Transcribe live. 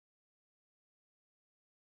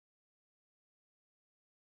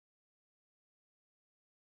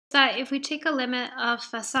that if we take a limit of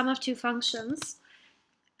a sum of two functions,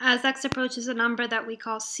 as x approaches a number that we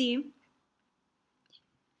call c,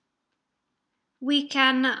 we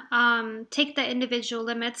can take the individual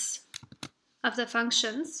limits of the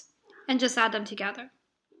functions and just add them together.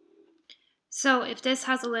 So if this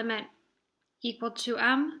has a limit equal to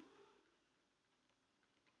m,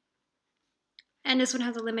 and this one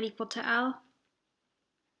has a limit equal to L,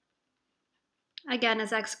 again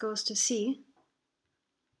as x goes to c,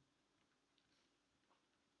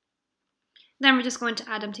 then we're just going to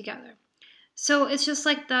add them together. So it's just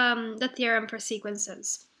like the theorem for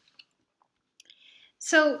sequences.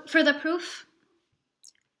 So for the proof,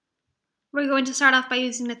 we're going to start off by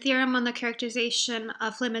using the theorem on the characterization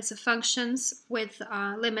of limits of functions with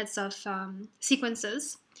limits of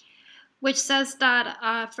sequences, which says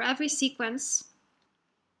that for every sequence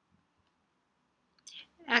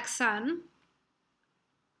xn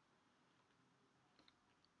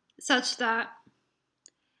such that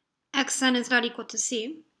xn is not equal to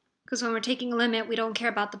c, because when we're taking a limit, we don't care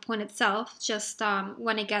about the point itself, just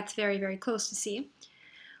when it gets very, very close to c.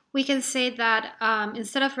 We can say that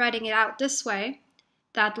instead of writing it out this way,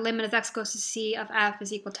 that the limit as x goes to c of f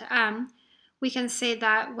is equal to m, we can say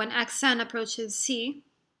that when xn approaches c,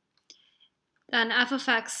 then f of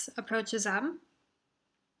x approaches m,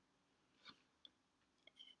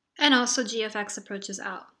 and also g of x approaches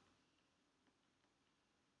L.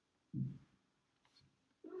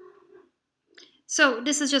 So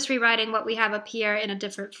this is just rewriting what we have up here in a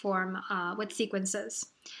different form with sequences.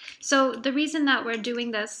 So the reason that we're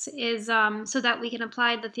doing this is so that we can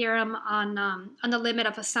apply the theorem on the limit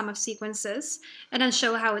of a sum of sequences, and then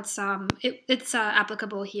show how it's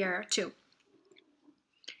applicable here too.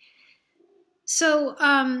 So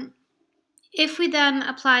if we then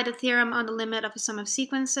apply the theorem on the limit of a sum of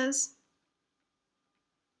sequences,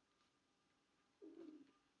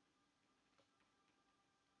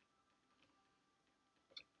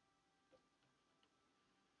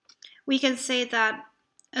 we can say that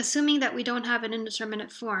assuming that we don't have an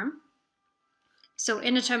indeterminate form, so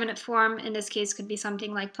indeterminate form in this case could be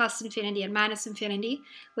something like plus infinity and minus infinity,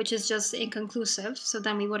 which is just inconclusive, so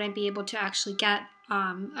then we wouldn't be able to actually get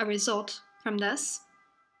a result from this.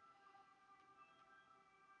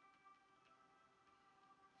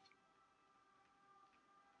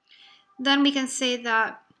 Then we can say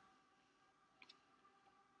that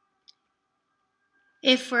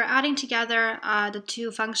if we're adding together the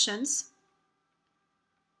two functions,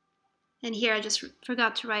 and here I just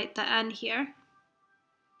forgot to write the n here.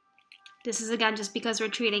 This is again just because we're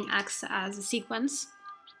treating x as a sequence.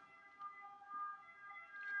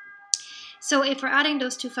 So if we're adding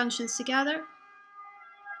those two functions together,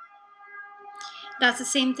 that's the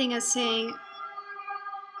same thing as saying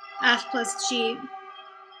f plus g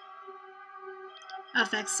of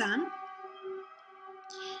xn.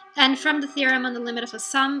 And from the theorem on the limit of a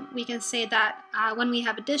sum, we can say that when we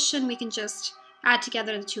have addition, we can just add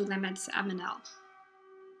together the two limits m and L.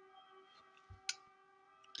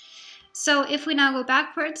 So if we now go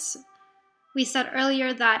backwards, we said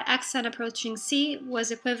earlier that xn approaching c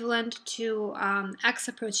was equivalent to x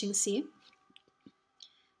approaching c.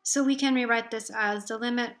 So we can rewrite this as the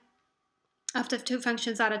limit of the two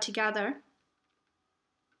functions added together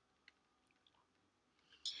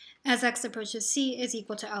as x approaches c is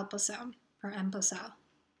equal to L plus M, or M plus L.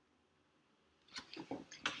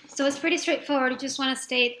 So it's pretty straightforward. You just want to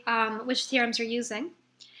state which theorems you're using.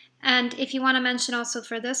 And if you want to mention also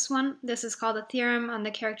for this one, this is called a theorem on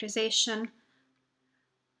the characterization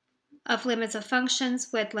of limits of functions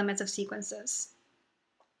with limits of sequences.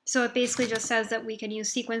 So it basically just says that we can use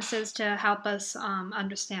sequences to help us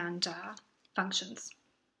understand functions.